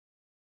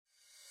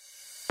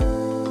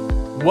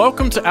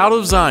Welcome to Out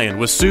of Zion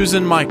with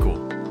Susan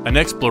Michael, an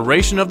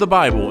exploration of the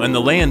Bible and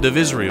the land of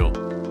Israel.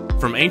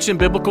 From ancient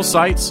biblical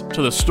sites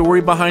to the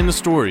story behind the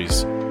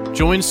stories,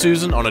 join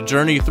Susan on a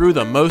journey through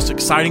the most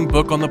exciting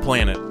book on the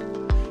planet.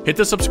 Hit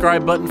the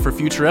subscribe button for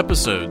future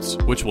episodes,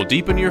 which will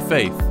deepen your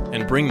faith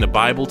and bring the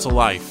Bible to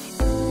life.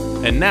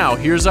 And now,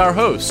 here's our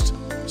host,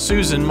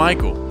 Susan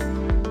Michael.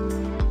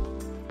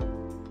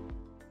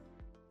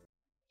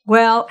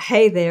 Well,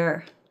 hey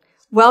there.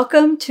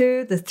 Welcome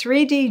to the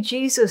 3D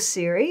Jesus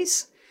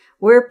series.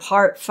 We're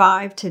part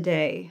 5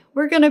 today.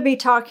 We're going to be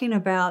talking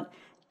about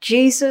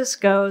Jesus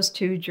Goes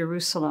to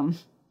Jerusalem.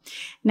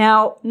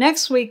 Now,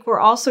 next week, we're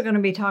also going to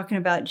be talking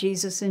about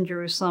Jesus in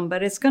Jerusalem,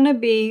 but it's going to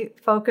be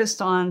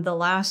focused on the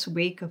last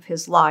week of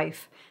his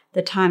life,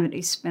 the time that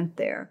he spent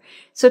there.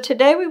 So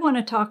today we want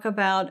to talk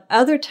about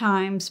other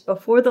times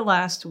before the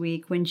last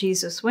week when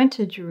Jesus went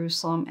to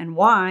Jerusalem and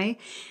why,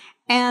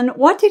 and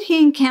what did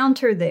he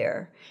encounter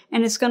there?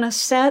 And it's going to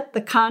set the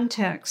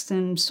context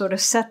and sort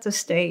of set the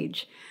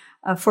stage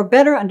for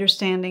better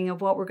understanding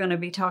of what we're going to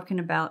be talking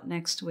about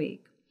next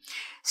week.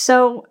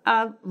 So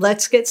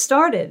let's get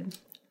started.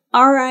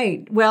 All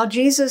right. Well,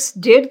 Jesus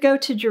did go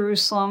to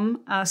Jerusalem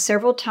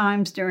several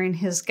times during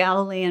his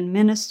Galilean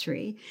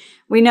ministry.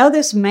 We know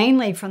this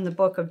mainly from the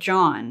book of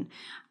John,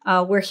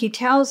 where he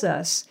tells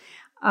us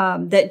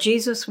that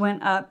Jesus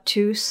went up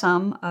to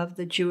some of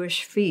the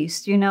Jewish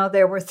feasts. You know,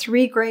 there were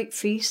 3 great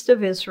feasts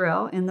of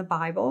Israel in the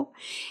Bible.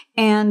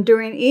 And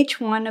during each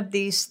one of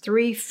these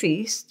 3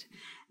 feasts,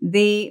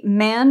 the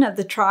men of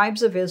the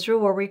tribes of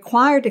Israel were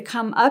required to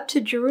come up to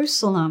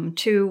Jerusalem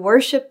to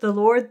worship the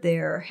Lord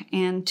there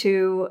and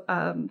to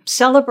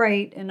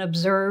celebrate and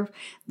observe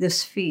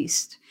this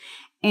feast.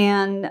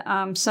 And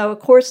so, of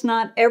course,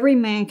 not every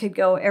man could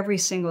go every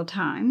single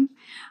time.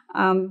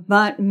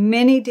 But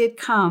many did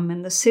come,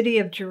 and the city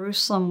of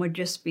Jerusalem would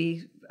just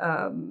be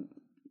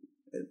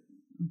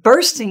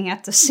bursting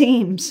at the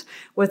seams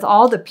with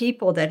all the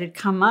people that had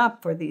come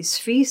up for these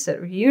feasts that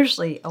were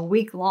usually a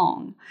week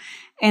long.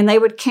 And they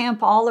would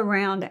camp all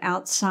around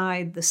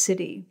outside the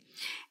city.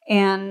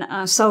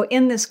 And so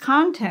in this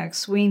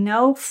context, we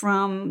know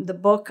from the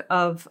book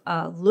of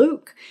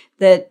Luke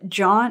that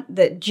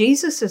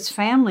Jesus'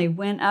 family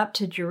went up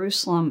to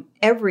Jerusalem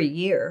every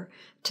year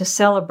to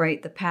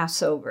celebrate the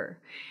Passover.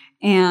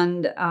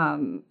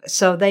 And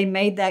so they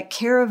made that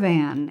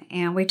caravan.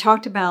 And we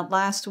talked about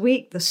last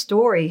week the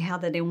story, how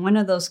that in one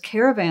of those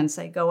caravans,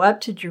 they go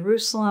up to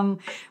Jerusalem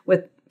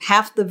with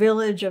half the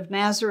village of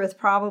Nazareth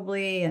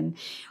probably, and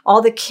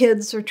all the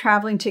kids are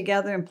traveling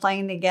together and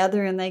playing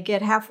together, and they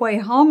get halfway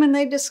home and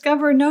they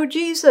discover, no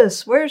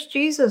Jesus. Where's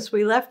Jesus?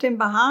 We left him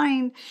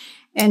behind.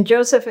 And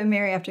Joseph and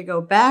Mary have to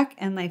go back,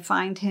 and they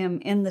find him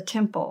in the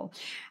temple.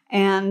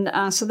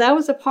 And so that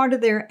was a part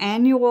of their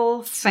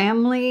annual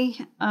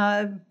family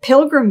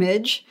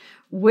pilgrimage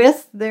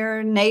with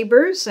their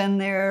neighbors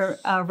and their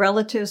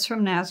relatives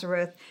from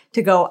Nazareth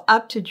to go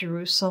up to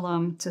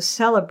Jerusalem to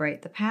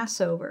celebrate the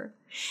Passover.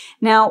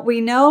 Now, we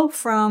know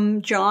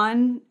from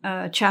John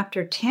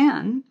chapter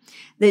 10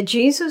 that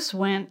Jesus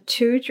went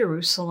to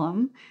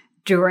Jerusalem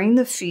during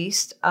the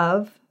Feast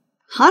of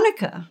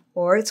Hanukkah,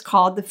 or it's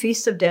called the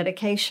Feast of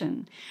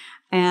Dedication.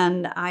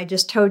 And I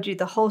just told you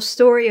the whole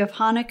story of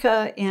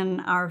Hanukkah in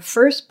our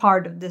first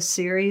part of this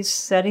series,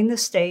 setting the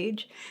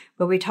stage,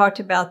 where we talked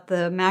about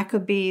the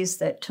Maccabees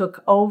that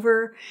took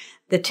over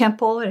the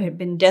temple. It had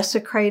been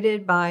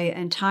desecrated by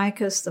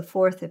Antiochus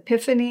IV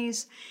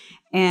Epiphanes,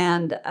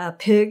 and a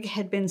pig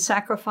had been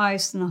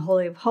sacrificed in the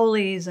Holy of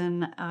Holies,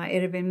 and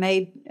it had been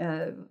made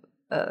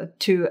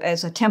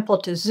as a temple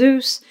to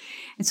Zeus.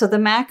 And so the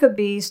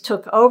Maccabees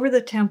took over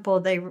the temple.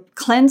 They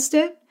cleansed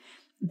it.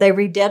 They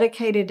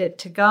rededicated it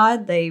to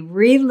God. They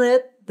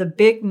relit the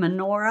big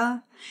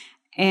menorah.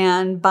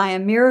 And by a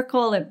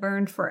miracle, it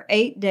burned for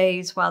 8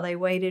 days while they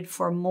waited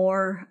for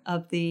more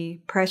of the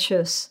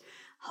precious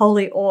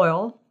holy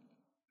oil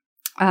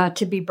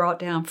to be brought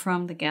down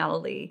from the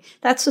Galilee.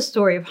 That's the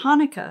story of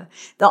Hanukkah.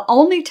 The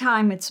only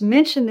time it's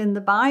mentioned in the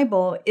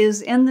Bible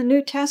is in the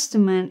New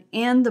Testament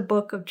in the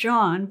book of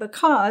John,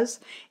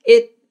 because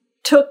it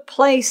took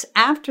place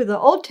after the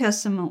Old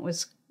Testament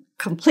was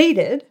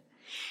completed.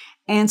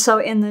 And so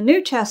in the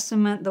New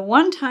Testament, the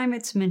one time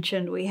it's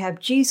mentioned, we have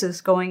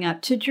Jesus going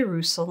up to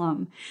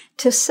Jerusalem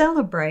to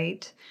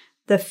celebrate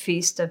the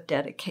Feast of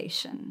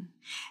Dedication.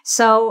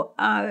 So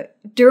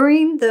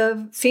during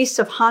the Feast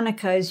of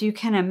Hanukkah, as you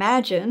can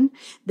imagine,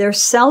 they're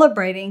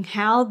celebrating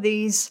how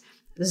these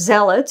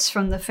zealots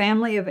from the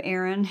family of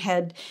Aaron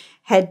had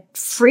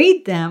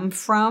freed them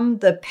from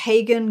the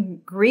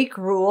pagan Greek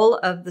rule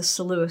of the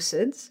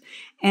Seleucids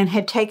and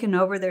had taken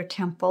over their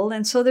temple.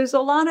 And so there's a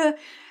lot of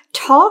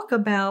talk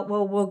about,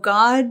 well, will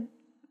God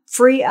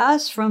free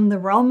us from the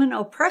Roman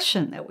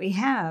oppression that we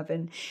have?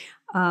 And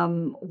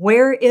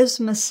where is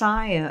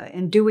Messiah?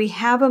 And do we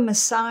have a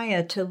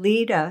Messiah to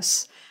lead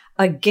us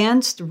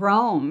against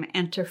Rome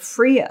and to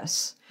free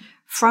us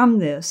from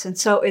this? And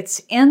so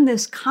it's in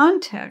this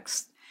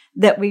context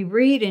that we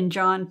read in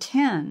John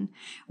 10,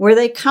 where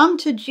they come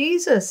to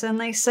Jesus and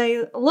they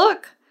say,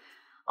 look,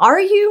 are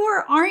you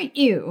or aren't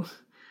you?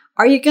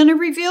 Are you going to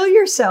reveal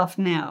yourself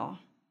now?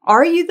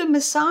 Are you the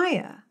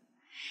Messiah?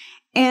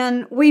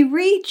 And we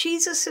read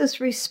Jesus's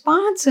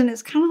response, and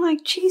it's kind of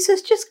like,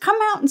 Jesus, just come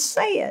out and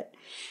say it.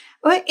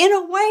 But in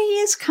a way, he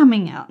is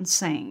coming out and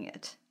saying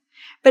it.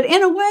 But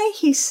in a way,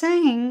 he's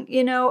saying,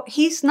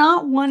 he's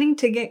not wanting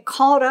to get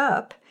caught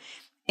up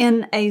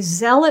in a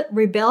zealot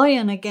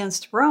rebellion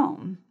against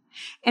Rome.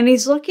 And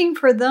he's looking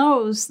for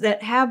those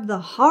that have the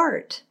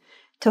heart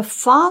to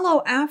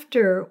follow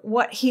after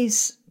what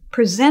he's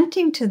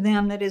presenting to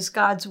them that is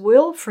God's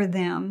will for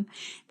them.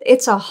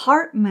 It's a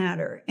heart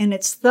matter, and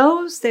it's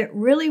those that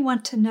really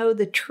want to know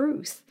the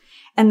truth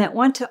and that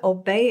want to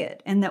obey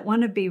it and that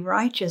want to be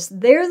righteous.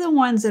 They're the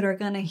ones that are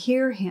going to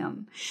hear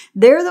him.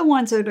 They're the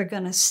ones that are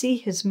going to see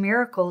his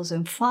miracles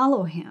and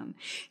follow him.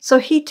 So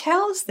he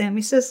tells them,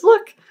 he says,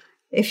 look,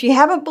 if you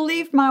haven't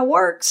believed my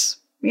works,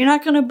 you're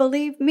not going to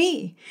believe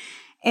me.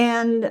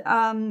 And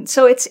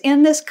so it's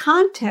in this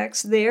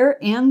context there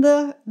in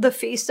the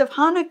Feast of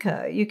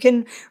Hanukkah. You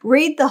can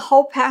read the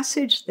whole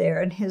passage there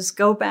and his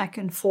go back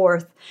and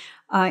forth.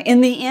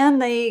 In the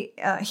end,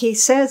 he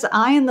says,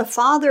 I and the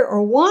Father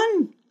are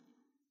one.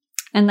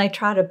 And they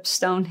try to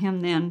stone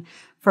him then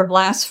for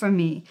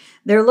blasphemy.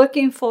 They're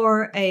looking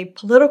for a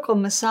political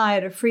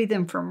Messiah to free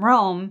them from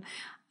Rome.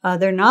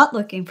 They're not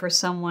looking for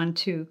someone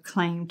to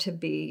claim to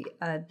be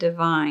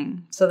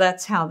divine. So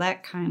that's how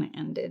that kind of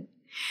ended.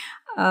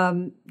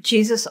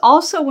 Jesus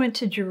also went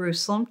to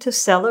Jerusalem to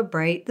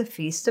celebrate the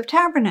Feast of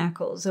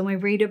Tabernacles, and we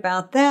read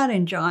about that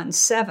in John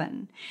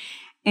 7.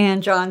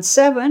 And John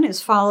 7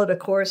 is followed, of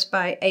course,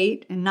 by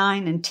 8 and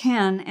 9 and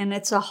 10, and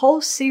it's a whole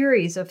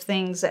series of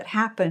things that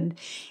happened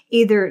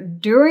either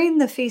during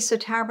the Feast of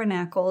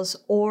Tabernacles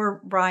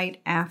or right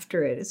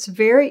after it. It's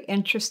very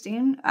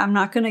interesting. I'm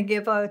not going to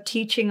give a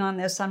teaching on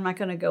this. I'm not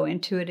going to go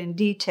into it in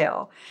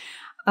detail.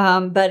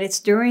 But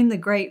it's during the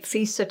great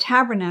Feast of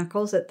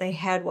Tabernacles that they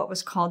had what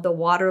was called the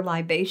water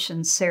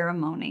libation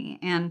ceremony.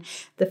 And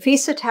the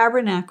Feast of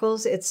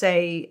Tabernacles, it's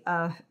a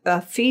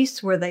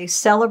feast where they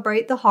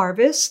celebrate the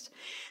harvest,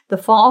 the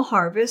fall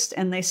harvest,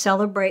 and they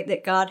celebrate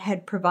that God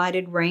had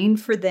provided rain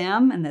for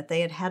them and that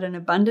they had had an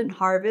abundant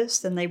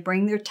harvest, and they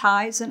bring their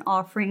tithes and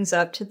offerings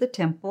up to the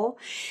temple.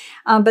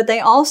 But they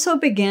also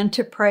begin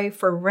to pray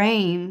for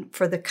rain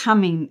for the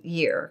coming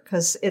year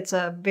because it's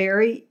a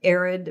very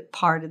arid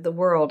part of the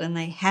world, and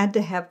they had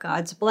to have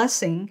God's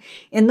blessing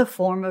in the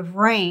form of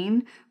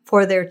rain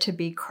for there to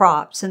be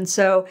crops. And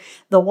so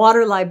the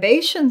water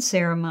libation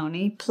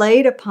ceremony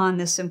played upon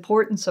this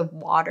importance of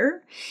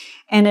water.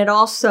 And it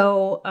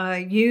also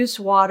used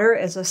water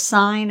as a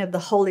sign of the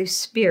Holy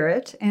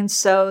Spirit. And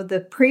so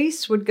the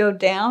priests would go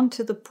down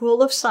to the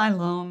pool of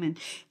Siloam and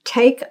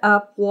take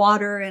up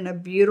water in a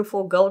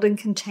beautiful golden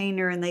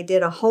container. And they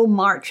did a whole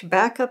march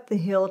back up the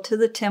hill to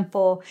the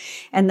temple.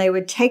 And they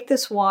would take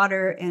this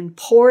water and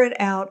pour it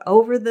out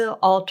over the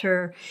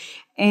altar.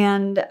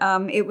 And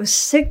it was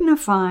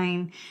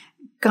signifying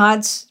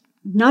God's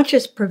not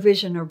just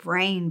provision of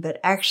rain,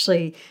 but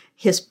actually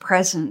his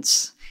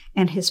presence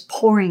and his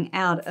pouring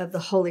out of the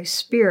Holy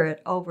Spirit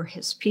over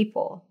his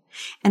people.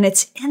 And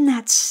it's in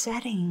that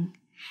setting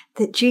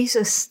that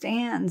Jesus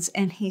stands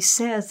and he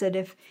says that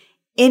if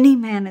any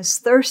man is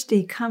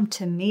thirsty, come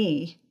to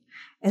me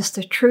as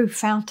the true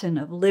fountain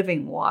of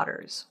living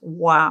waters.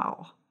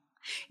 Wow.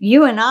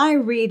 You and I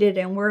read it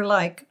and we're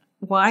like,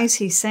 why is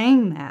he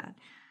saying that?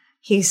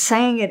 He's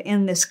saying it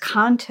in this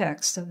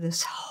context of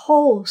this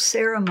whole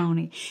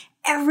ceremony.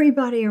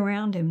 Everybody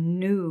around him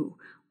knew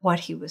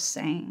what he was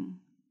saying.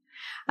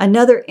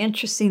 Another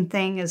interesting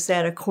thing is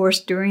that, of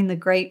course, during the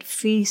great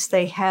feast,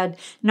 they had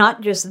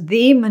not just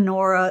the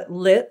menorah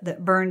lit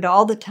that burned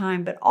all the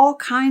time, but all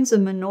kinds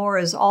of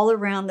menorahs all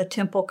around the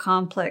temple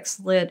complex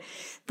lit.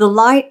 The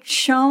light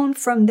shone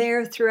from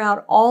there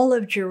throughout all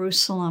of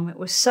Jerusalem. It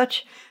was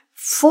such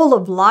full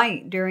of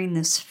light during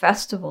this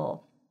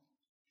festival.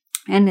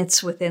 And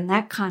it's within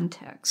that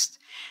context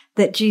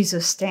that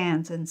Jesus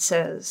stands and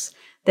says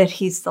that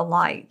he's the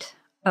light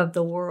of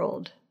the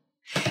world.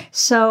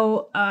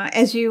 So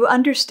as you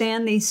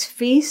understand these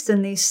feasts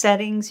and these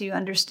settings, you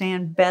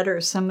understand better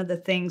some of the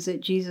things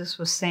that Jesus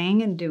was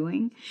saying and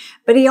doing.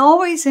 But he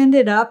always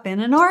ended up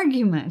in an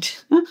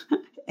argument.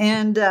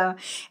 And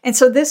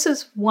so this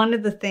is one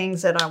of the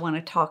things that I want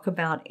to talk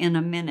about in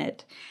a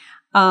minute.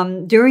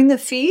 During the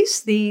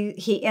feast,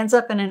 he ends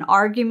up in an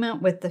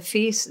argument with the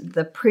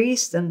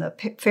priest and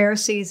the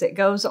Pharisees. It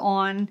goes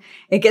on.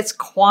 It gets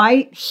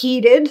quite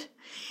heated.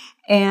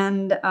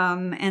 And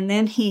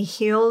then he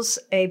heals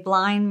a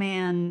blind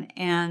man,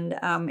 and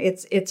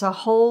it's a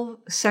whole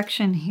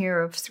section here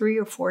of 3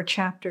 or 4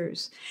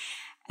 chapters.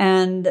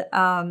 And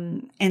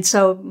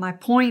so my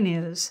point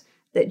is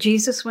that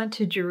Jesus went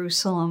to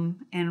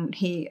Jerusalem and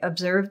he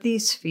observed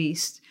these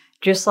feasts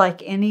just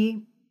like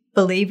any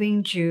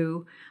believing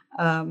Jew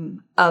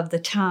of the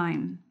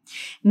time.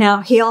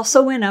 Now, he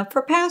also went up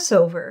for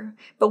Passover,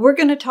 but we're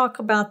going to talk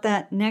about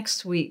that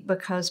next week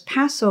because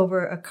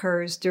Passover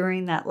occurs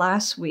during that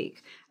last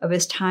week of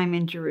his time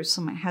in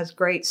Jerusalem. It has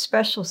great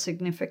special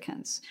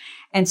significance.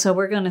 And so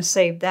we're going to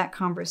save that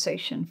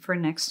conversation for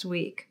next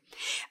week.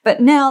 But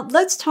now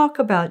let's talk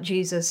about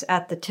Jesus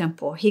at the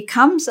temple. He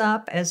comes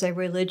up as a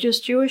religious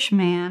Jewish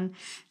man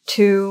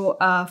to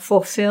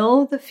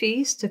fulfill the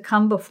feast, to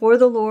come before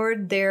the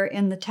Lord there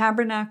in the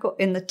tabernacle,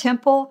 in the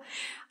temple.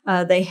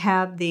 They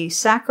have the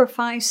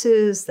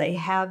sacrifices, they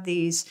have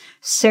these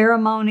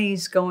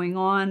ceremonies going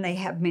on, they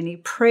have many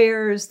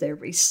prayers, they're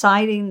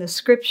reciting the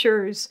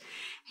scriptures.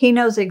 He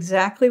knows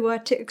exactly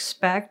what to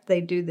expect.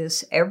 They do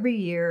this every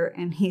year,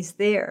 and he's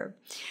there.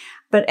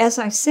 But as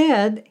I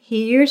said,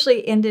 he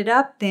usually ended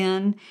up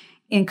then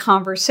in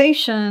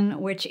conversation,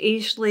 which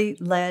easily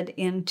led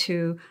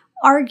into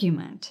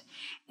argument.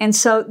 And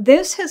so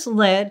this has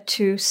led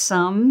to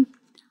some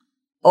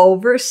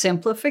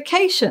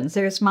oversimplifications.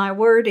 There's my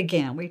word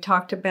again. We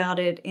talked about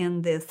it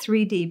in the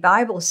 3D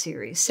Bible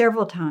series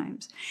several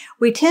times.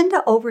 We tend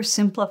to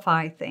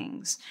oversimplify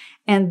things,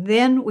 and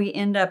then we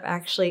end up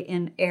actually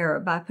in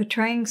error by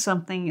portraying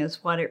something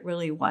as what it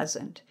really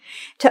wasn't.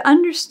 To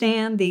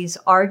understand these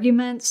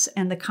arguments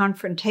and the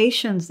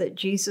confrontations that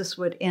Jesus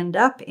would end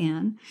up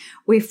in,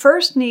 we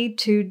first need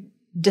to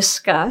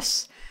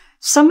discuss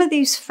some of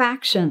these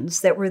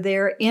factions that were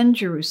there in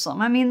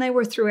Jerusalem. I mean, they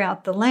were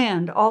throughout the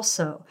land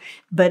also,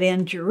 but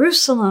in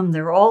Jerusalem,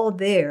 they're all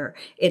there.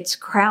 It's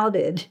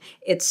crowded,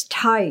 it's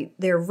tight,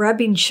 they're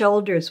rubbing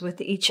shoulders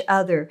with each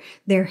other,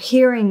 they're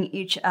hearing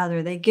each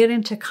other, they get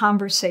into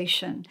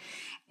conversation.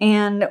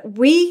 And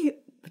we,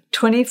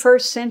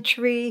 21st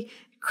century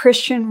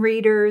Christian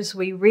readers,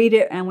 we read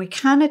it and we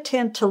kind of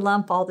tend to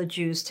lump all the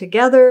Jews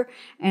together,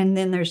 and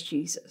then there's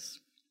Jesus.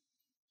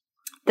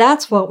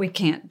 That's what we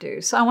can't do.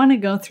 So I want to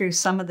go through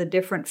some of the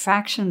different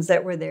factions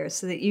that were there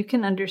so that you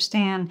can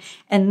understand.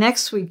 And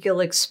next week,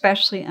 you'll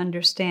especially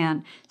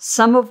understand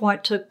some of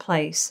what took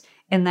place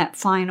in that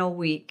final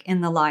week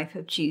in the life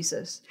of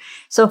Jesus.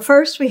 So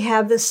first, we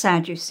have the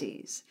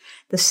Sadducees.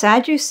 The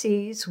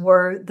Sadducees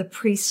were the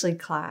priestly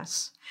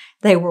class.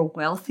 They were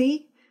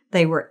wealthy.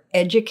 They were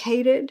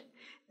educated.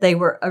 They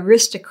were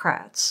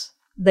aristocrats.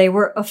 They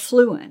were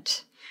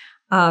affluent.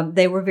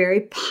 They were very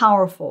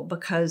powerful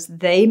because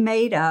they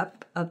made up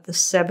of the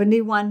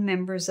 71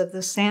 members of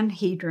the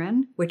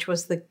Sanhedrin, which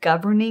was the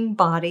governing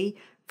body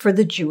for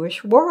the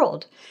Jewish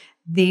world.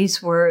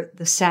 These were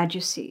the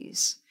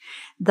Sadducees.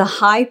 The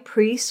high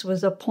priest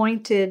was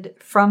appointed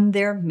from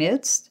their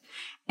midst,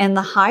 and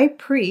the high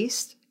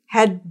priest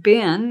had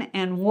been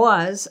and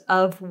was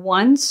of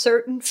one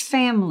certain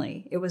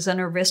family. It was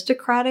an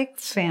aristocratic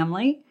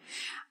family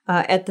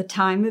at the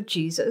time of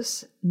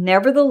Jesus.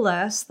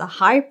 Nevertheless, the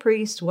high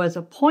priest was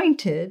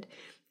appointed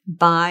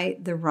by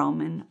the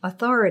Roman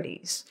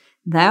authorities.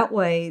 That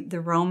way, the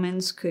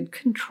Romans could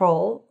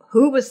control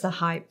who was the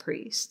high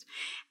priest.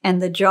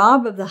 And the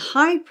job of the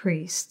high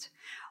priest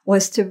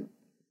was to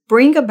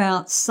bring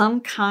about some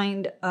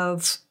kind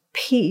of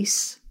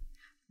peace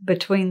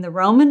between the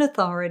Roman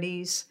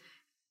authorities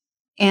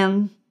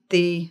and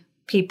the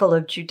people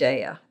of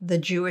Judea, the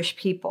Jewish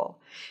people.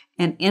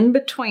 And in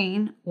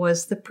between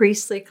was the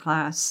priestly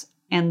class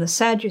and the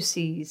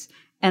Sadducees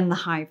and the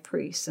high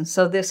priest. And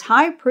so this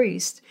high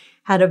priest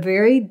had a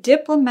very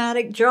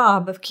diplomatic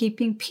job of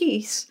keeping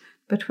peace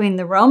between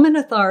the Roman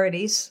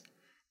authorities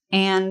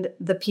and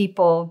the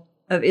people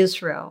of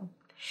Israel.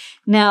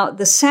 Now,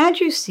 the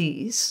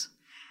Sadducees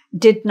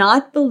did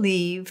not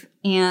believe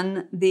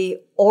in the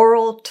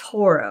oral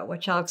Torah,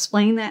 which I'll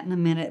explain that in a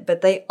minute,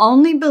 but they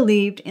only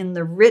believed in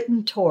the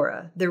written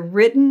Torah, the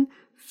written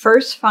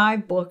first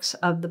 5 books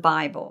of the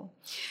Bible.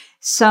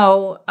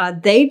 So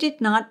they did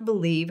not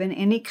believe in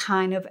any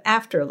kind of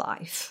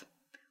afterlife.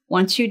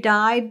 Once you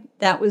died,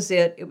 that was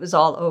it. It was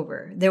all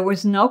over. There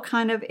was no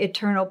kind of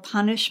eternal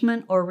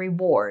punishment or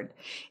reward.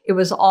 It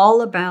was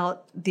all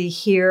about the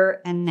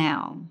here and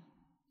now.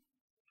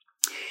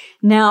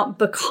 Now,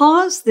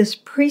 because this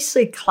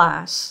priestly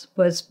class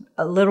was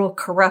a little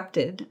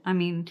corrupted,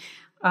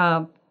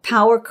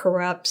 power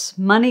corrupts,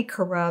 money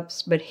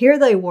corrupts, but here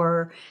they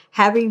were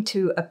having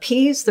to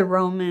appease the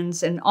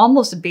Romans and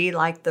almost be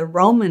like the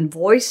Roman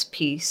voice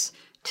piece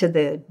to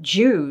the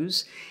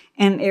Jews.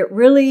 And it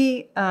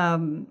really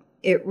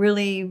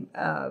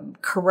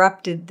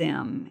corrupted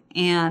them,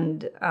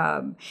 and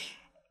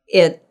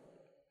it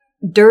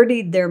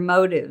dirtied their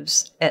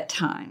motives at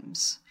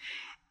times.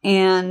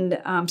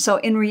 And so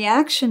in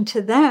reaction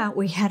to that,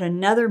 we had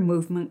another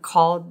movement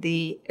called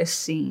the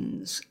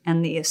Essenes.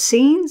 And the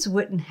Essenes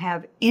wouldn't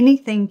have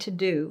anything to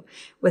do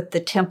with the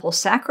temple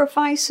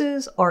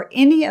sacrifices or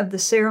any of the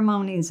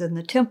ceremonies in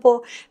the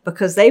temple,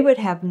 because they would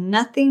have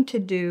nothing to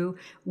do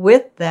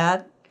with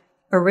that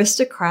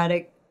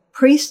aristocratic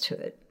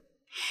priesthood.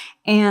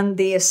 And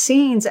the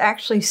Essenes,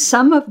 actually,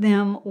 some of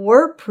them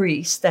were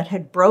priests that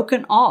had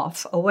broken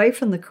off away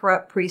from the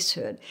corrupt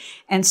priesthood.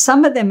 And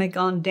some of them had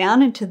gone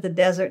down into the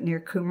desert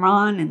near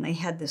Qumran, and they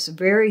had this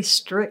very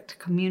strict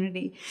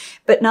community.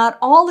 But not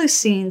all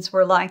Essenes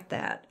were like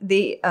that.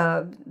 The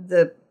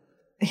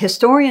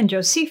historian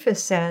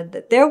Josephus said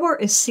that there were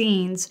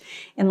Essenes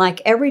in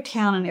like every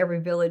town and every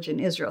village in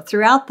Israel.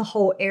 Throughout the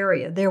whole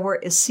area, there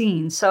were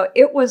Essenes. So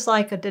it was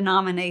like a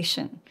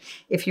denomination,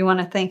 if you want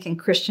to think in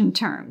Christian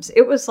terms.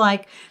 It was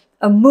like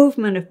a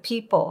movement of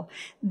people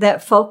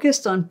that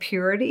focused on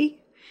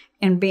purity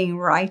and being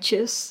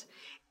righteous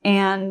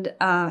and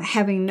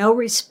having no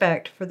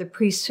respect for the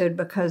priesthood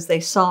because they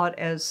saw it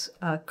as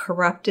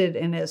corrupted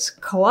and as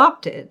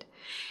co-opted.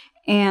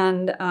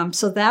 And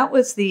so that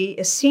was the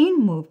Essene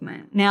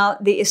movement. Now,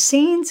 the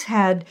Essenes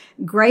had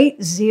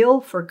great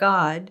zeal for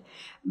God,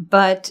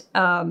 but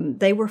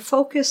they were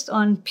focused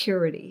on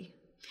purity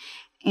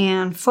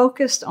and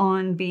focused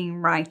on being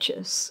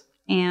righteous.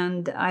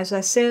 And as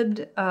I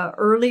said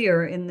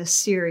earlier in this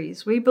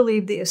series, we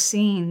believe the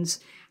Essenes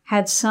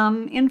had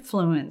some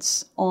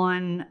influence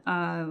on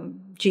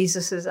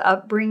Jesus's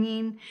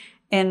upbringing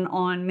and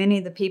on many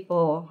of the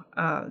people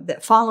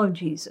that followed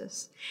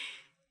Jesus.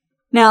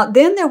 Now,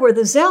 then there were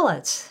the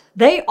Zealots.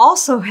 They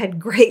also had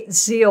great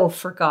zeal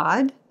for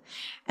God,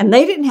 and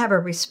they didn't have a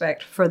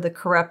respect for the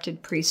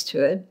corrupted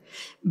priesthood,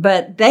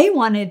 but they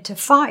wanted to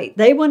fight.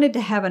 They wanted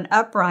to have an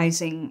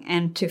uprising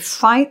and to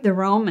fight the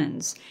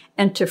Romans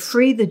and to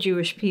free the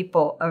Jewish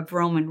people of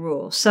Roman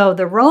rule. So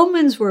the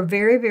Romans were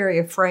very, very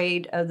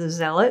afraid of the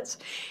Zealots,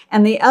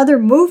 and the other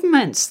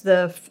movements,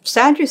 the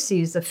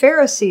Sadducees, the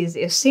Pharisees,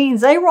 the Essenes,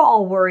 they were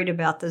all worried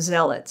about the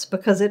Zealots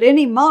because at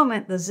any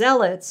moment the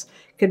Zealots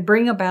could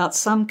bring about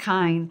some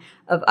kind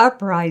of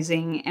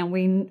uprising, and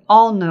we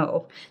all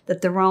know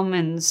that the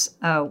Romans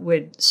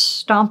would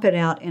stomp it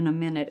out in a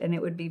minute, and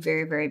it would be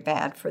very, very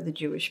bad for the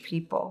Jewish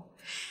people.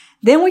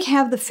 Then we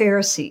have the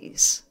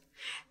Pharisees.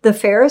 The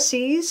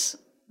Pharisees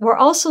were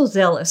also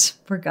zealous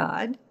for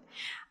God,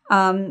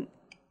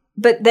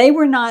 but they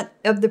were not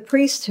of the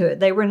priesthood.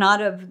 They were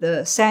not of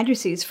the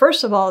Sadducees.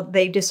 First of all,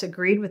 they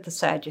disagreed with the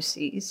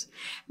Sadducees,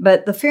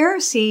 but the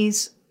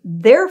Pharisees,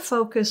 their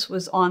focus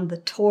was on the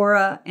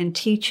Torah and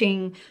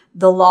teaching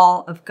the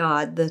law of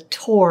God, the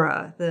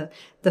Torah,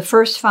 the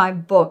first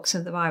 5 books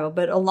of the Bible.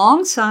 But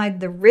alongside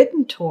the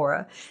written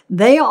Torah,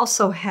 they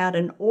also had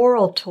an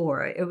oral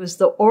Torah. It was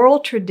the oral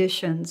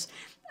traditions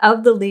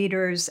of the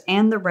leaders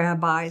and the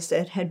rabbis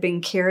that had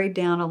been carried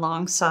down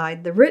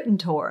alongside the written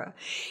Torah.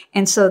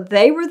 And so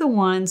they were the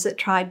ones that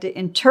tried to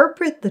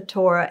interpret the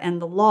Torah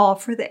and the law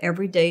for the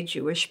everyday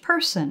Jewish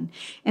person.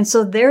 And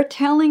so they're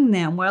telling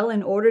them, well,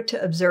 in order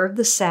to observe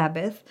the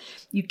Sabbath,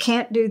 you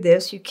can't do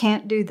this, you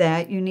can't do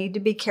that, you need to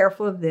be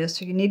careful of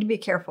this, or you need to be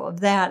careful of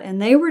that.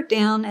 And they were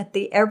down at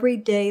the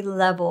everyday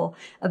level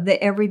of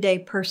the everyday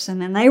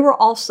person. And they were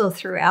also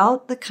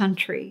throughout the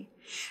country.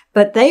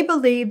 But they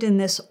believed in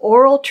this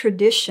oral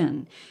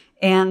tradition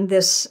and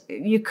this,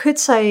 you could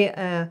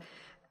say,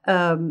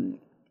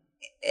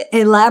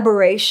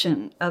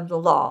 elaboration of the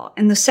law.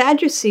 And the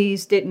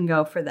Sadducees didn't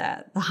go for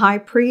that. The high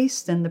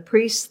priest and the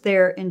priests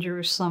there in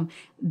Jerusalem,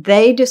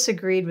 they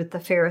disagreed with the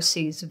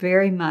Pharisees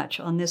very much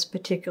on this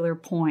particular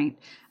point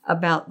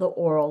about the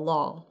oral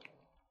law.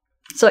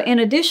 So in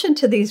addition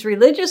to these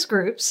religious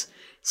groups,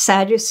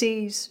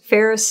 Sadducees,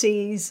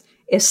 Pharisees,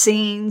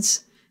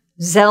 Essenes,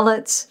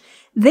 Zealots,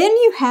 then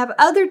you have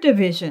other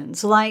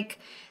divisions like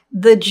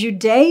the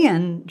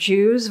Judean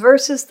Jews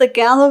versus the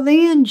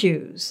Galilean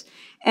Jews.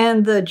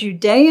 And the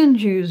Judean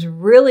Jews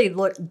really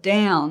looked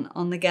down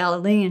on the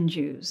Galilean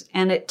Jews.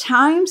 And at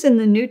times in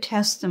the New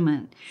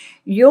Testament,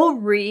 you'll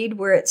read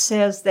where it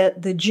says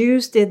that the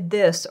Jews did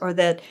this or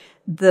that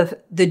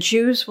the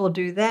Jews will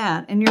do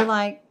that. And you're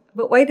like,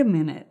 but wait a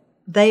minute,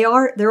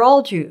 they're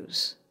all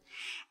Jews.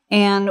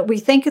 And we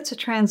think it's a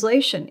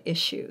translation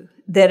issue,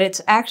 that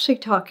it's actually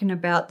talking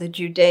about the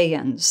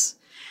Judeans.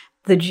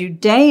 The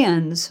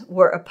Judeans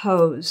were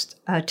opposed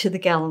to the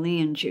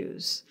Galilean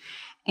Jews.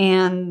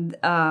 And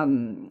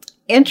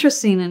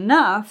interesting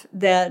enough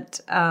that,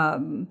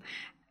 the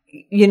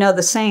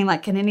saying,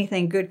 like, can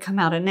anything good come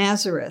out of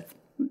Nazareth?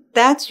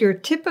 That's your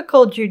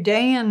typical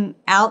Judean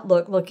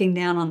outlook looking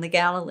down on the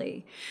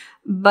Galilee.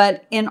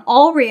 But in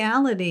all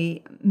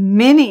reality,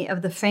 many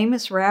of the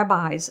famous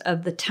rabbis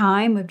of the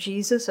time of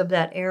Jesus, of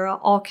that era,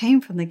 all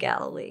came from the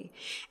Galilee.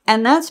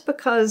 And that's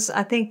because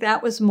I think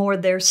that was more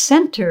their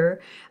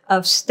center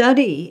of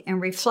study and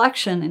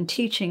reflection and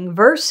teaching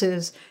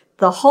versus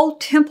the whole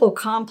temple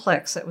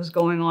complex that was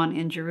going on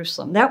in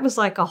Jerusalem. That was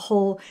like a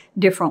whole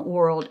different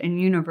world and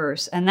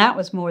universe, and that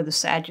was more the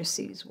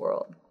Sadducees'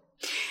 world.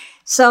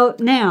 So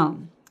now,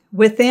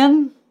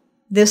 within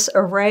this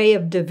array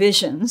of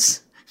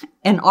divisions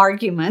and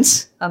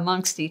arguments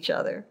amongst each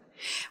other,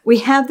 we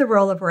have the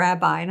role of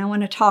rabbi, and I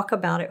want to talk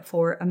about it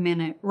for a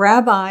minute.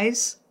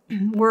 Rabbis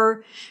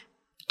were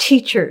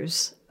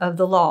teachers of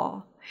the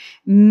law.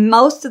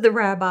 Most of the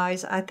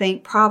rabbis, I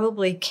think,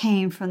 probably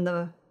came from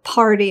the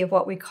party of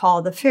what we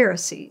call the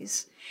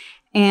Pharisees.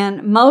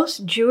 And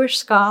most Jewish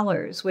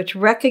scholars, which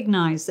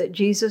recognize that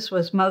Jesus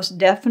was most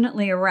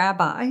definitely a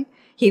rabbi,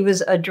 he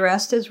was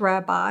addressed as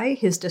rabbi,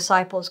 his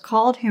disciples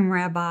called him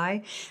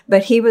rabbi,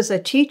 but he was a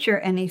teacher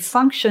and he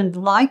functioned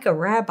like a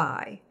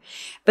rabbi.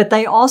 But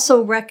they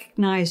also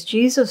recognized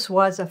Jesus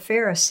was a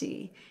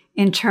Pharisee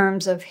in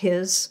terms of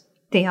his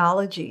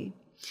theology.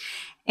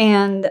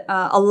 And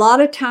a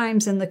lot of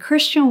times in the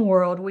Christian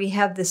world, we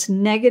have this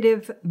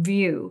negative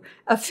view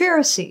of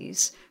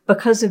Pharisees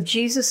because of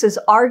Jesus's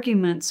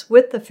arguments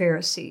with the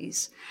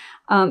Pharisees.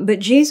 But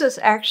Jesus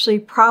actually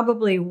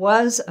probably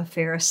was a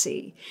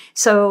Pharisee.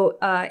 So,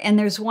 and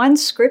there's one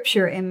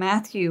scripture in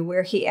Matthew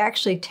where he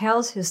actually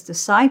tells his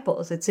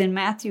disciples, it's in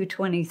Matthew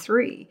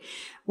 23,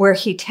 where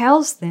he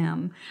tells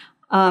them,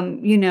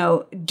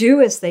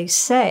 do as they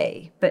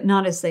say, but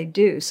not as they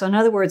do. So in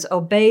other words,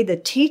 obey the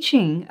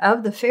teaching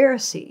of the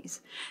Pharisees.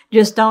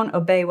 Just don't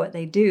obey what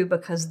they do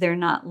because they're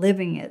not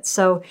living it.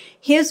 So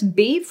his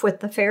beef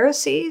with the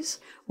Pharisees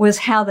was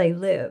how they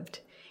lived.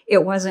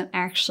 It wasn't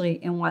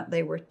actually in what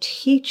they were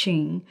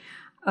teaching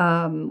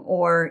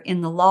or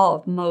in the law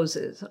of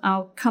Moses.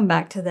 I'll come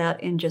back to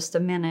that in just a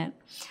minute.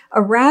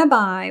 A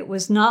rabbi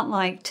was not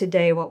like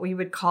today what we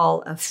would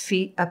call a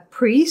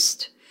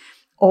priest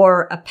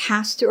or a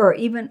pastor, or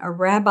even a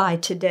rabbi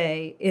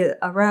today.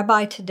 A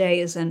rabbi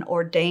today is an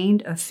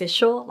ordained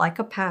official, like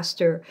a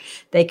pastor.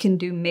 They can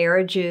do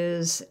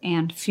marriages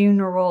and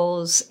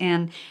funerals,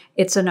 and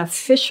it's an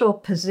official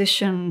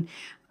position.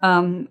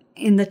 In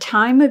the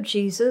time of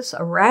Jesus,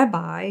 a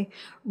rabbi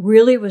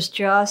really was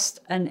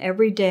just an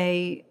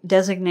everyday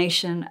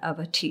designation of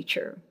a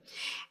teacher.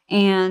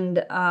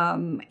 And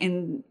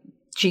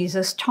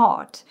Jesus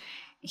taught.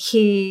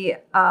 He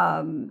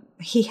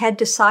had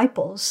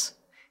disciples.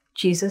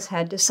 Jesus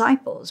had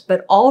disciples,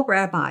 but all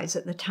rabbis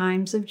at the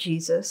times of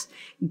Jesus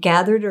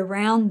gathered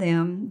around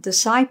them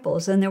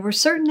disciples, and there were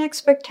certain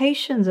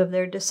expectations of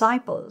their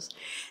disciples.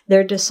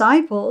 Their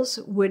disciples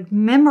would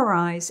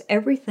memorize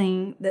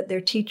everything that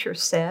their teacher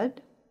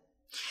said.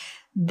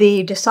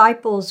 The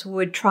disciples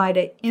would try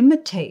to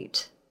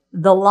imitate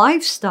the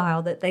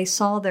lifestyle that they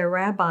saw their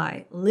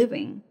rabbi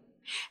living.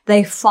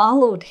 They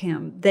followed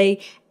him.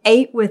 They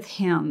ate with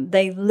him.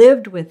 They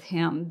lived with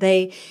him.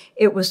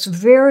 It was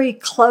very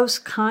close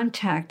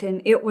contact,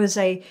 and it was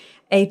a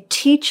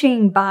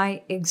teaching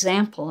by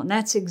example. And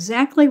that's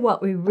exactly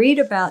what we read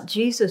about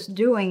Jesus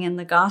doing in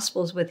the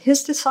Gospels with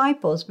his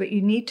disciples. But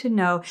you need to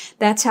know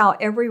that's how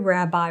every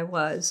rabbi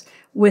was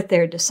with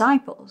their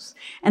disciples.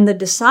 And the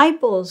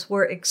disciples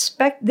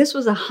this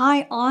was a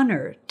high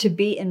honor to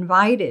be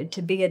invited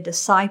to be a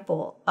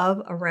disciple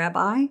of a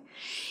rabbi.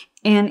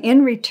 And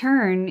in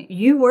return,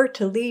 you were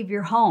to leave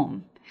your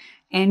home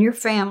and your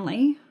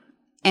family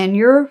and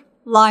your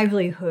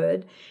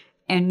livelihood,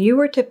 and you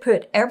were to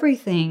put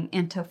everything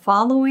into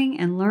following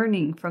and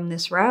learning from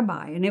this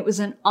rabbi. And it was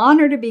an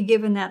honor to be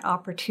given that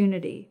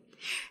opportunity.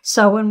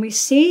 So when we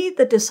see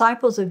the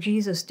disciples of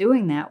Jesus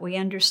doing that, we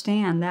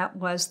understand that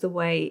was the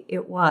way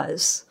it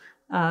was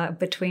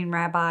between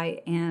rabbi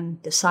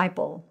and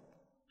disciple.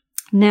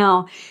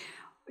 Now,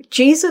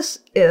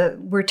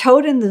 we're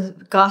told in the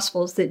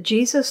Gospels that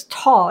Jesus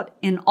taught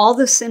in all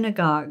the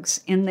synagogues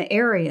in the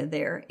area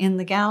there in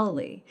the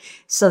Galilee.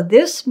 So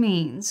this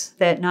means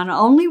that not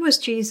only was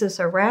Jesus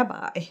a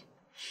rabbi,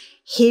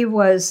 he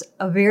was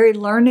a very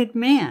learned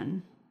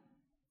man.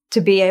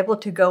 To be able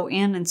to go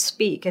in and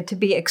speak and to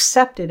be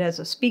accepted as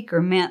a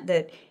speaker meant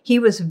that he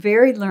was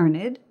very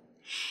learned,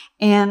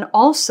 and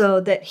also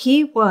that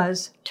he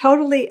was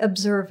totally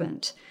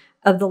observant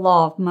of the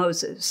law of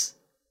Moses.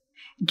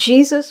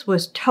 Jesus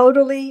was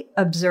totally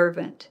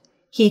observant.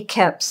 He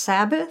kept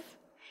Sabbath.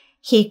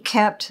 He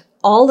kept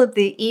all of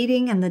the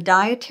eating and the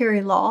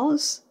dietary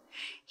laws.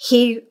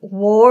 He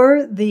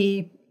wore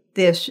the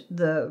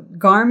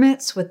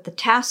garments with the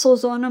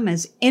tassels on them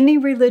as any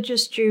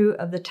religious Jew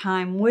of the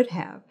time would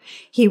have.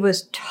 He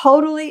was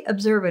totally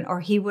observant, or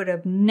he would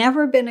have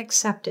never been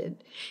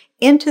accepted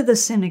into the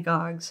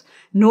synagogues,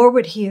 nor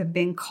would he have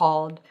been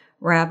called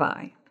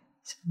rabbi.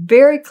 It's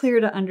very clear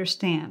to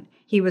understand.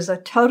 He was a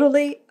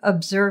totally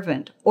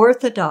observant,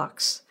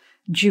 Orthodox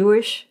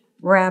Jewish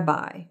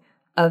rabbi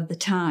of the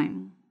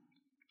time.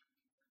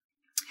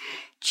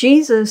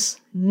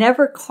 Jesus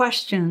never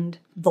questioned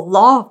the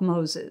law of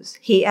Moses.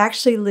 He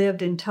actually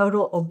lived in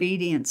total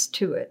obedience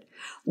to it.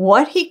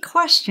 What he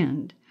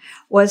questioned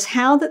was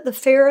how that the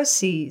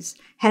Pharisees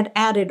had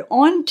added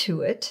on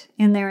to it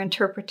in their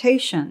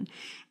interpretation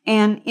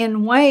and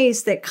in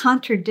ways that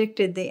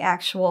contradicted the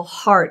actual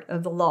heart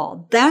of the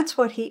law. That's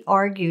what he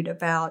argued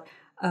about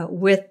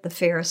with the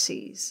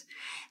Pharisees.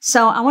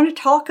 So I want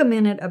to talk a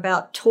minute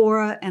about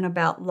Torah and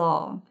about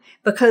law,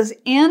 because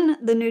in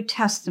the New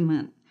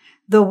Testament,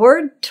 the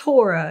word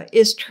Torah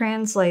is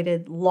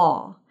translated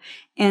law.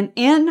 And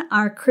in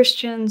our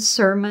Christian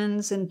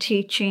sermons and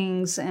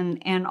teachings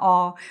and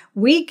all,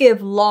 we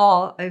give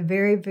law a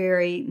very,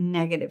 very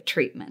negative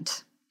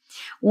treatment.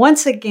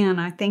 Once again,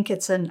 I think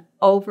it's an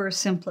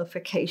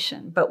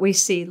oversimplification, but we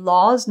see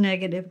law is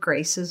negative,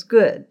 grace is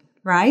good,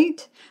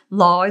 right?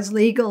 Law is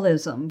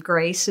legalism,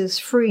 grace is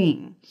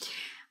freeing.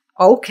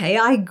 Okay,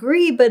 I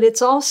agree, but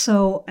it's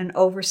also an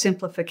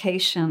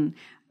oversimplification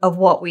of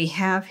what we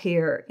have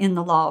here in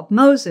the law of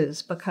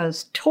Moses,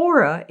 because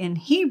Torah in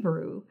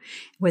Hebrew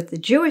with the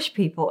Jewish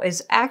people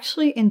is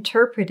actually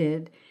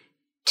interpreted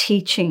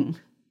teaching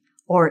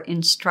or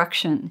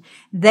instruction.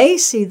 They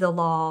see the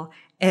law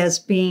as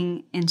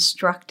being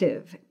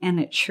instructive, and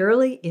it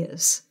surely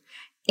is.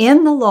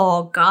 In the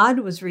law, God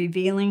was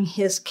revealing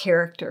his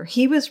character.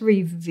 He was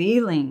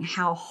revealing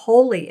how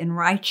holy and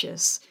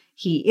righteous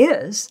he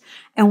is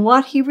and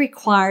what he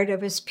required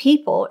of his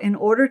people in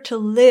order to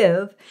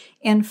live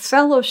in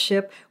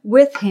fellowship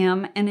with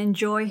him and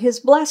enjoy his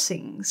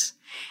blessings.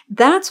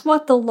 That's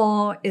what the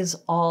law is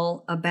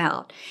all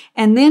about.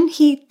 And then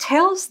he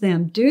tells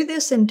them, do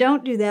this and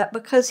don't do that,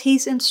 because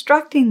he's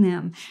instructing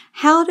them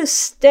how to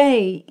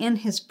stay in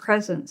his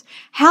presence,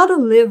 how to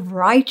live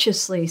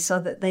righteously so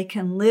that they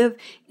can live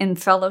in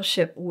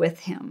fellowship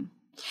with him.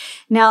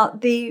 Now,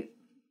 the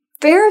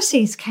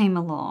Pharisees came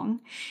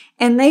along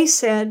and they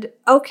said,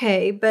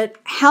 okay, but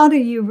how do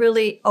you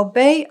really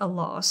obey a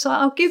law? So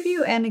I'll give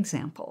you an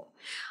example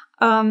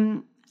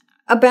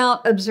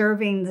about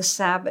observing the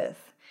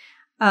Sabbath.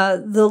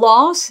 The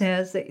law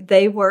says that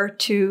they were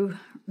to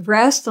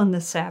rest on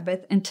the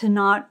Sabbath and to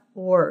not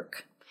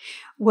work.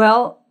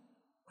 Well,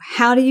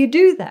 how do you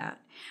do that?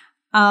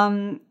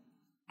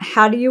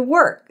 How do you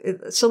work?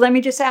 So let me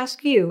just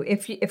ask you,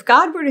 if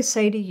God were to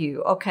say to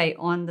you, okay,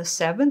 on the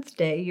seventh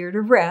day, you're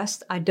to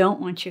rest, I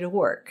don't want you to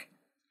work.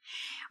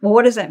 Well,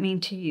 what does that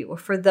mean to you? Well,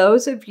 for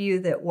those of you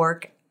that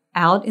work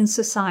out in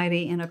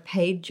society in a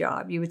paid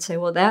job, you would say,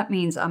 well, that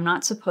means I'm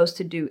not supposed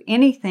to do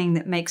anything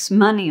that makes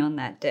money on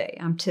that day.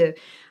 I'm to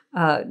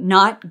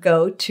not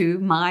go to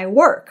my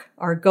work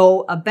or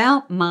go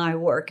about my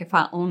work. If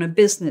I own a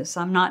business,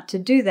 I'm not to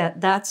do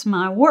that. That's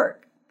my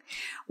work.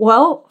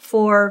 Well,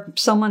 for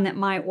someone that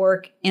might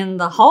work in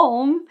the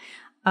home,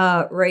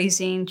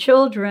 raising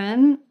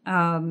children,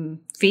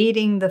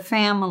 feeding the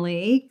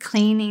family,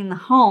 cleaning the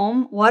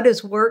home, what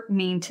does work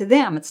mean to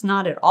them? It's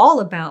not at all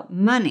about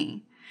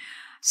money.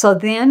 So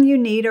then you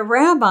need a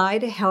rabbi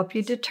to help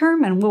you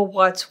determine, well,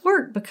 what's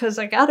work? Because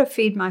I got to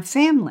feed my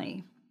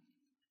family.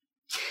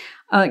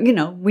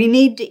 We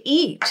need to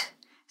eat.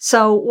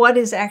 So what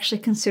is actually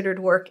considered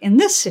work in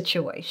this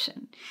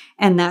situation?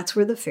 And that's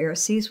where the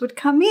Pharisees would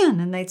come in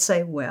and they'd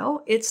say,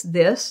 well, it's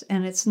this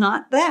and it's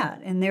not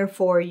that. And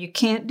therefore you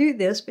can't do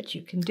this, but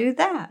you can do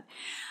that.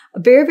 A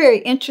very, very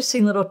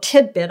interesting little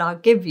tidbit I'll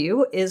give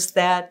you is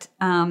that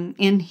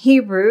in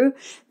Hebrew,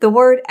 the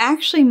word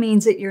actually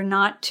means that you're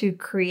not to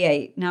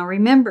create. Now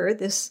remember,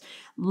 this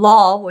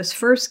law was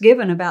first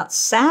given about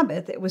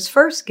Sabbath. It was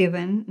first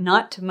given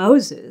not to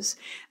Moses,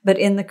 but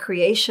in the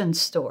creation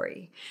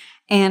story.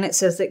 And it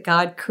says that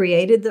God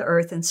created the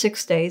earth in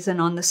 6 days, and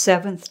on the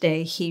seventh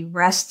day he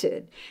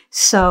rested.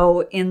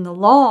 So in the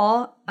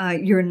law,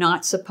 you're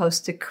not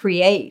supposed to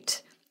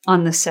create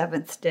on the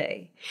seventh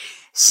day.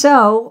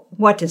 So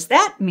what does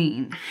that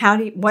mean?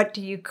 What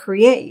do you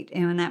create?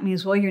 And that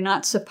means, well, you're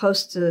not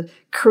supposed to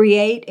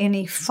create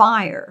any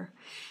fire,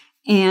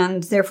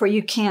 and therefore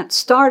you can't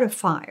start a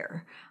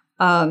fire.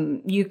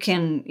 You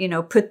can,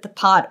 put the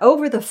pot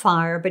over the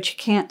fire, but you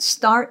can't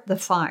start the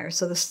fire.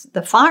 So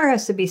the fire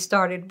has to be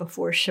started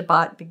before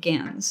Shabbat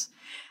begins,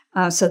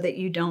 so that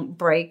you don't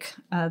break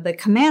the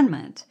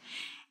commandment.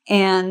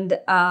 And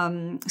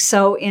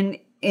so in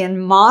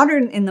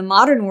the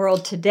modern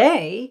world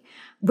today,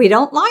 we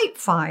don't light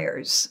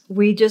fires.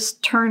 We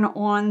just turn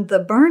on the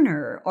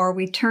burner or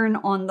we turn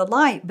on the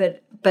light.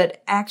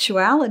 But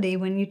actuality,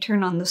 when you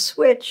turn on the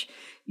switch,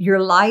 you're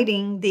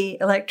lighting the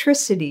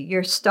electricity.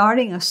 You're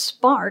starting a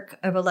spark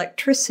of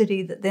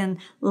electricity that then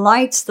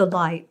lights the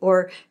light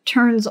or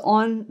turns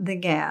on the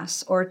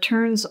gas or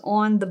turns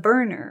on the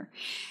burner.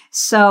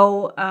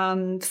 So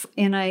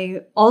in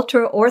an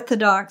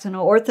ultra-Orthodox and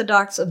an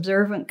Orthodox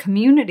observant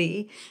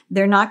community,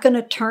 they're not going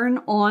to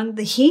turn on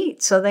the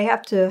heat. So they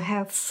have to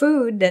have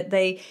food that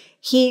they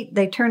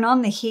turn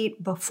on the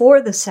heat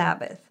before the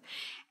Sabbath.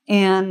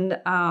 And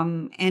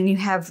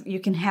you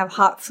can have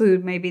hot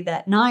food maybe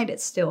that night,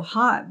 it's still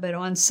hot, but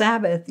on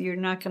Sabbath, you're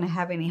not going to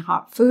have any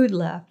hot food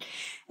left,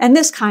 and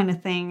this kind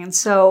of thing. And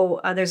so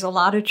there's a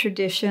lot of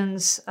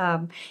traditions.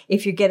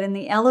 If you get in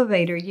the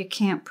elevator, you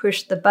can't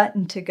push the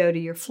button to go to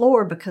your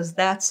floor because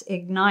that's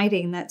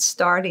igniting, that's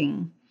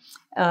starting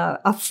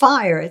a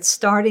fire. It's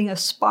starting a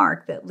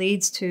spark that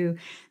leads to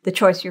the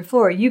choice of your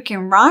floor. You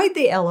can ride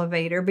the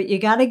elevator, but you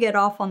got to get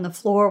off on the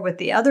floor with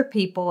the other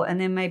people and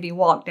then maybe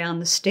walk down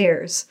the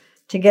stairs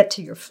to get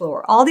to your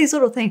floor. All these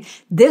little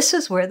things. This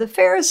is where the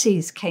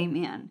Pharisees came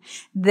in.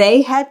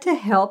 They had to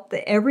help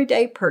the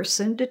everyday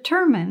person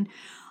determine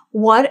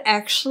what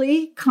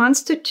actually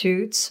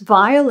constitutes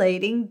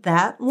violating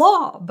that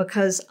law,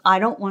 because I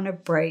don't want to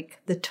break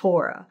the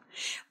Torah.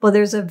 Well,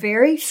 there's a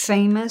very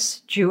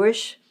famous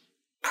Jewish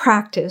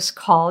practice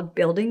called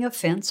building a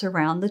fence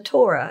around the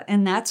Torah,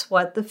 and that's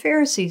what the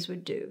Pharisees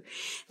would do.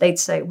 They'd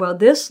say, well,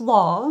 this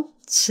law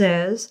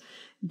says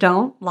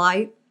don't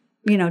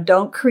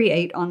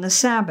create on the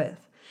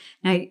Sabbath.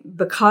 Now,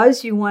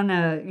 because you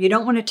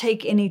don't want to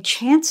take any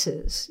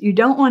chances. You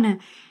don't want to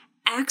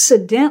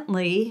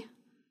accidentally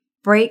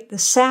break the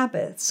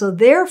Sabbath. So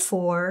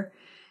therefore,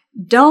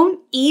 don't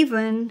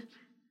even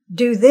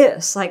do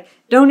this. Like,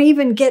 don't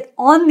even get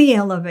on the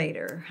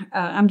elevator.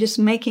 I'm just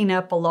making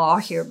up a law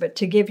here, but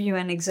to give you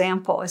an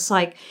example, it's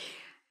like,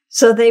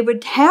 So they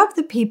would have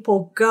the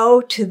people go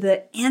to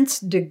the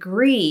nth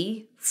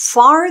degree,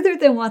 farther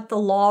than what the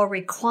law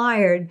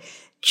required,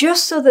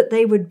 just so that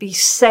they would be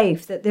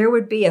safe, that there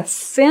would be a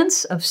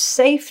fence of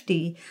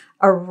safety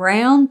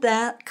around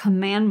that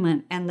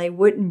commandment and they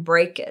wouldn't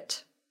break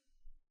it.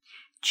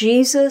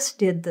 Jesus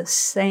did the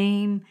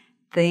same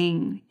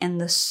thing in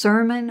the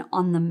Sermon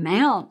on the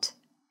Mount.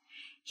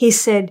 He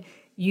said,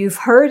 "You've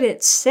heard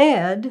it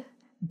said,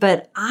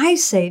 but I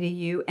say to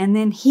you," and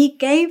then he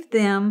gave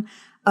them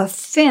a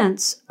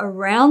fence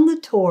around the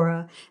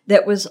Torah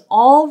that was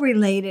all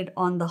related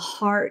on the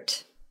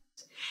heart.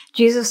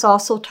 Jesus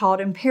also taught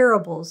in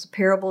parables.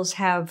 Parables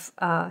have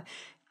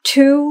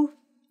two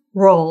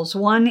roles.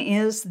 One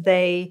is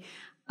they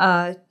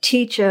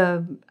teach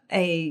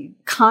a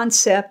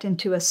concept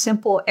into a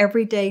simple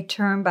everyday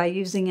term by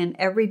using an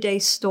everyday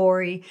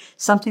story,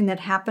 something that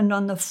happened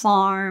on the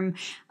farm,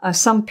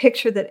 some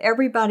picture that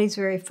everybody's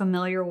very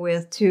familiar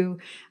with to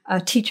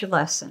teach a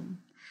lesson.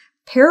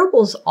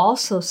 Parables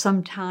also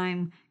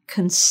sometimes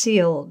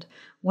concealed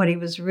what he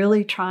was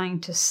really trying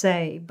to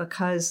say,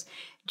 because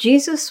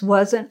Jesus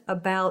wasn't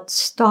about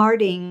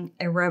starting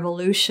a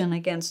revolution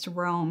against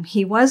Rome.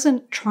 He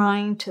wasn't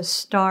trying to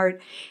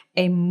start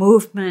a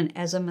movement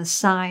as a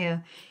Messiah.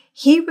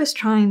 He was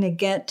trying to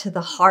get to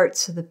the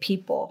hearts of the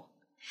people.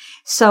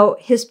 So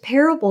his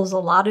parables a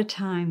lot of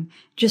time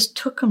just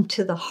took them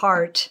to the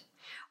heart,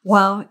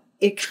 while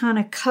it kind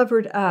of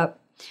covered up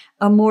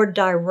a more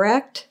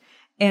direct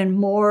and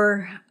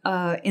more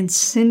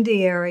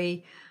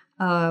incendiary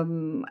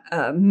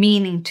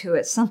meaning to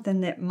it,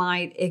 something that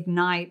might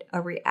ignite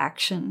a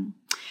reaction.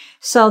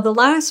 So the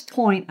last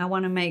point I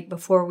want to make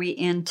before we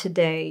end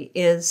today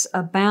is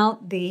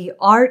about the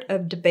art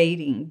of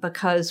debating,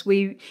 because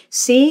we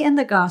see in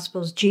the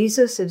Gospels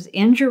Jesus is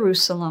in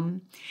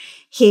Jerusalem.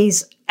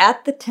 He's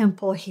at the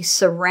temple. He's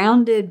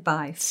surrounded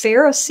by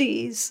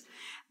Pharisees,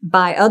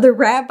 by other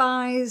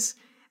rabbis,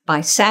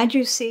 by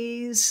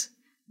Sadducees,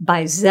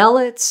 by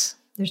zealots.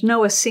 There's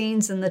no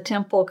Essenes in the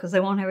temple because they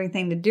won't have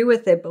anything to do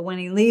with it. But when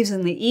he leaves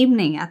in the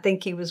evening, I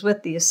think he was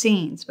with the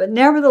Essenes. But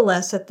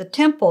nevertheless, at the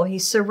temple,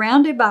 he's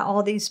surrounded by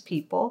all these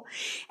people,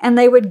 and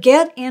they would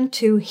get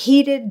into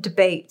heated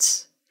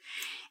debates.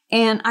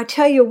 And I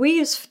tell you,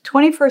 we as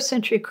 21st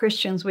century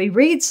Christians, we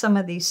read some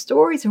of these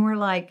stories and we're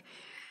like,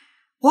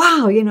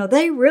 wow,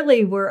 they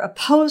really were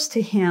opposed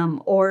to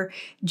him, or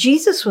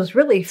Jesus was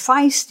really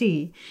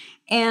feisty.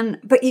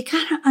 But you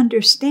got to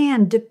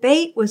understand,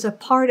 debate was a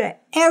part of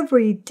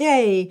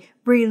everyday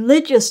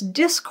religious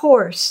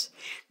discourse.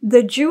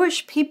 The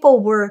Jewish people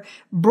were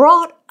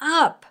brought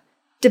up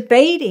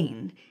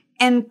debating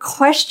and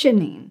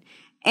questioning.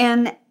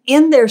 And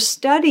in their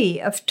study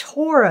of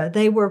Torah,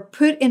 they were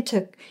put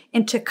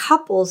into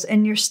couples,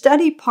 and your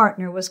study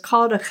partner was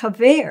called a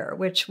chaver,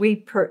 which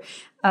we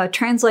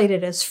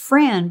translated as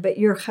friend, but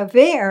your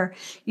chaver,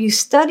 you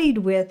studied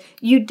with,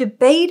 you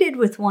debated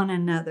with one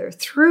another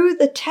through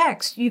the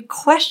text. You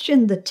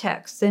questioned the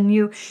text, and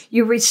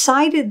you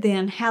recited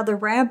then how the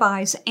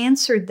rabbis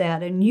answered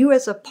that. And you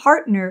as a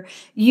partner,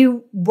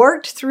 you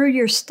worked through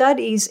your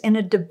studies in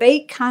a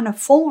debate kind of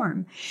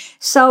form.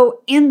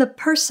 So in the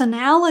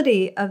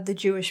personality of the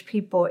Jewish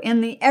people,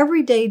 in the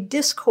everyday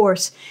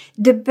discourse,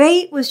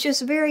 debate was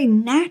just very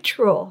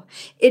natural.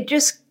 It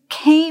just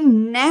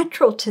came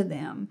natural to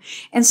them.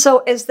 And so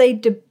as they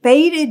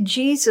debated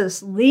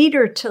Jesus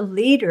leader to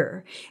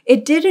leader,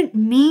 it didn't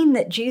mean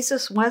that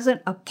Jesus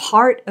wasn't a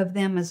part of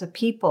them as a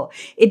people.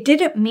 It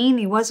didn't mean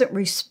he wasn't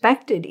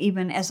respected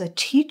even as a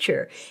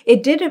teacher.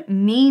 It didn't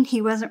mean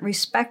he wasn't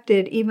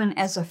respected even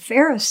as a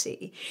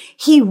Pharisee.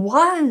 He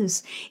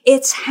was.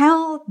 It's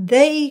how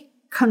they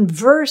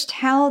conversed,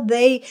 how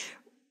they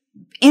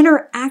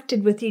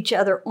interacted with each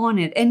other on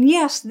it. And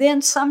yes,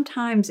 then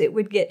sometimes it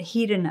would get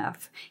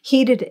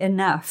heated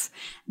enough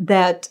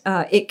that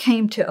it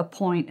came to a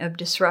point of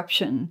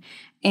disruption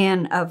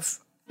and of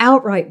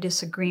outright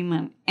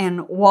disagreement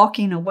and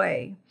walking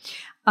away.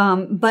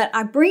 But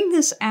I bring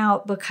this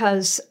out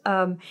because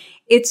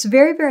it's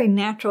very, very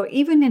natural,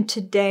 even in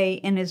today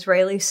in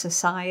Israeli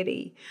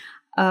society.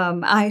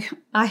 I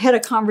had a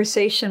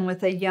conversation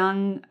with a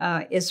young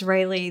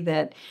Israeli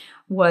that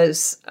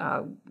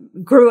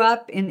grew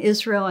up in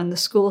Israel, in the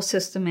school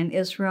system in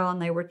Israel,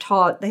 and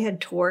they had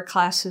Torah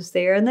classes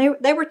there, and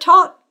they were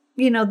taught,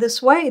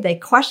 this way. They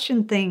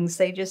questioned things.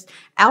 They just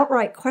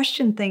outright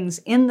questioned things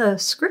in the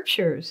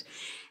scriptures.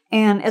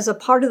 And as a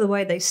part of the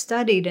way they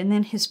studied, and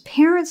then his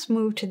parents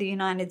moved to the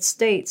United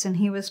States, and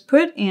he was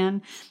put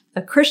in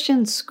a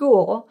Christian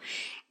school.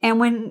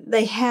 And when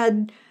they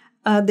had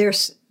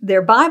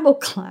their Bible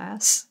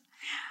class,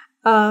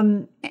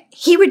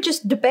 he would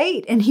just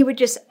debate and he would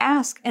just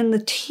ask. And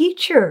the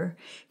teacher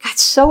got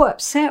so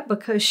upset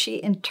because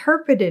she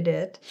interpreted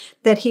it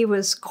that he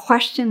was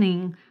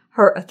questioning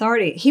her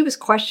authority. He was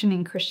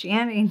questioning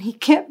Christianity, and he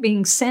kept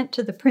being sent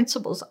to the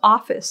principal's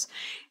office.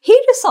 He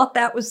just thought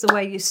that was the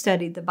way you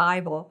studied the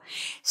Bible.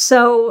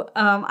 So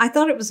I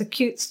thought it was a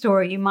cute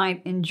story. You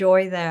might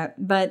enjoy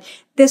that. But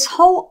this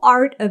whole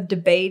art of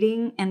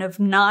debating and of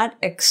not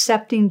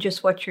accepting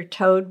just what you're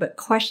told, but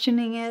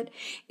questioning it,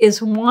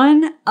 is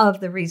one of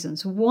the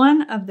reasons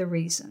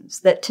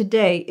that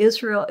today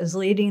Israel is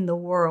leading the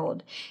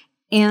world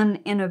in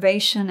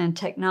innovation and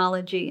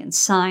technology and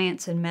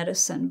science and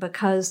medicine,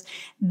 because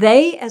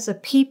they as a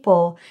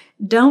people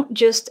don't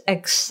just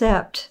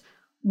accept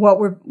what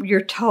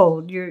you're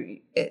told.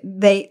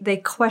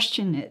 They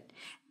question it.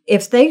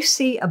 If they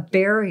see a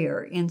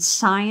barrier in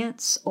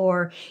science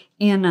or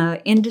in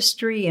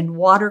industry and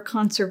water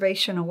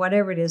conservation or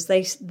whatever it is,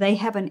 they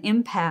have an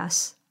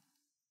impasse.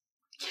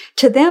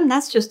 To them,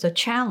 that's just a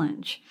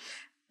challenge.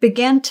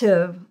 Begin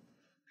to,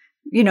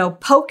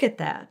 poke at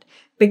that.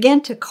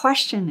 Begin to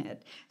question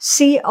it,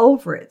 see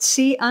over it,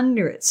 see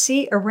under it,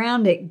 see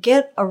around it,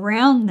 get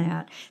around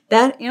that.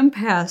 That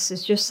impasse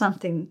is just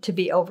something to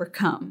be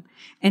overcome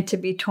and to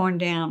be torn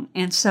down.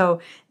 And so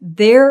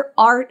their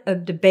art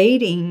of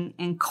debating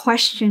and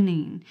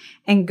questioning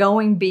and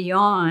going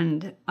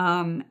beyond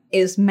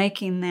is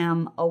making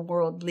them a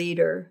world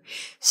leader.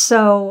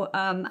 So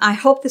I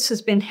hope this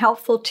has been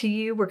helpful to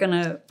you. We're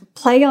going to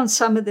play on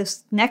some of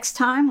this next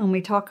time when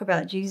we talk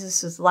about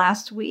Jesus's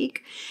last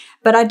week.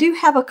 But I do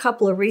have a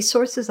couple of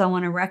resources I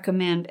want to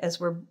recommend as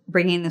we're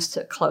bringing this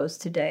to a close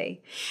today.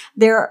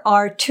 There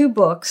are 2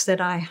 books that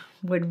I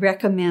would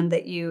recommend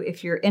that you,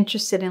 if you're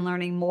interested in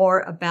learning more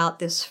about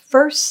this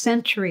first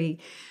century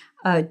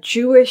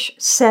Jewish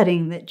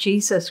setting that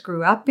Jesus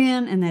grew up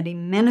in and that he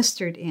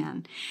ministered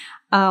in.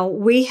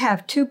 We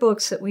have 2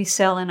 books that we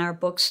sell in our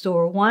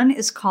bookstore. One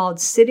is called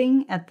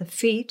Sitting at the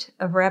Feet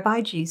of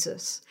Rabbi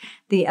Jesus.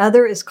 The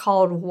other is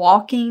called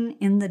Walking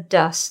in the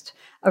Dust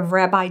of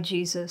Rabbi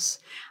Jesus.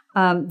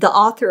 The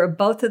author of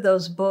both of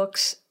those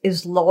books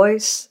is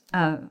Lois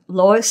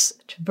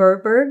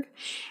Tverberg,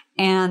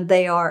 and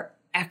they are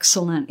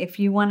excellent. If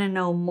you want to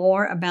know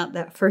more about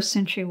that first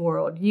century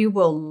world, you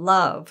will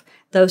love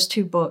those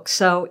 2 books.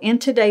 So in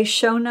today's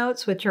show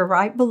notes, which are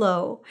right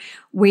below,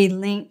 we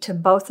link to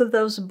both of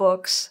those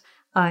books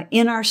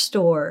in our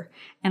store,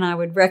 and I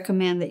would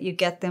recommend that you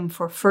get them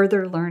for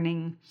further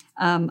learning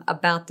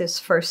about this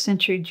first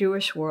century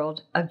Jewish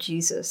world of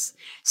Jesus.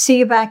 See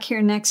you back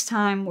here next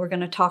time. We're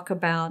going to talk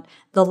about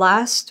the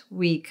last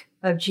week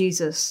of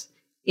Jesus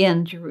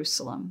in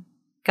Jerusalem.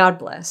 God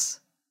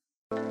bless.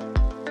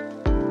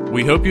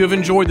 We hope you have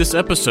enjoyed this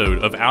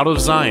episode of Out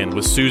of Zion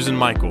with Susan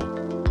Michael.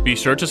 Be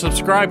sure to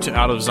subscribe to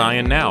Out of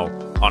Zion now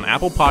on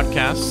Apple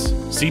Podcasts,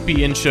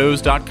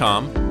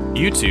 cpnshows.com,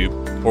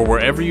 YouTube, or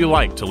wherever you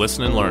like to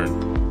listen and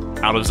learn.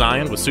 Out of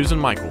Zion with Susan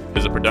Michael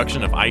is a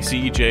production of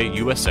ICEJ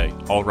USA,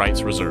 all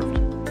rights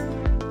reserved.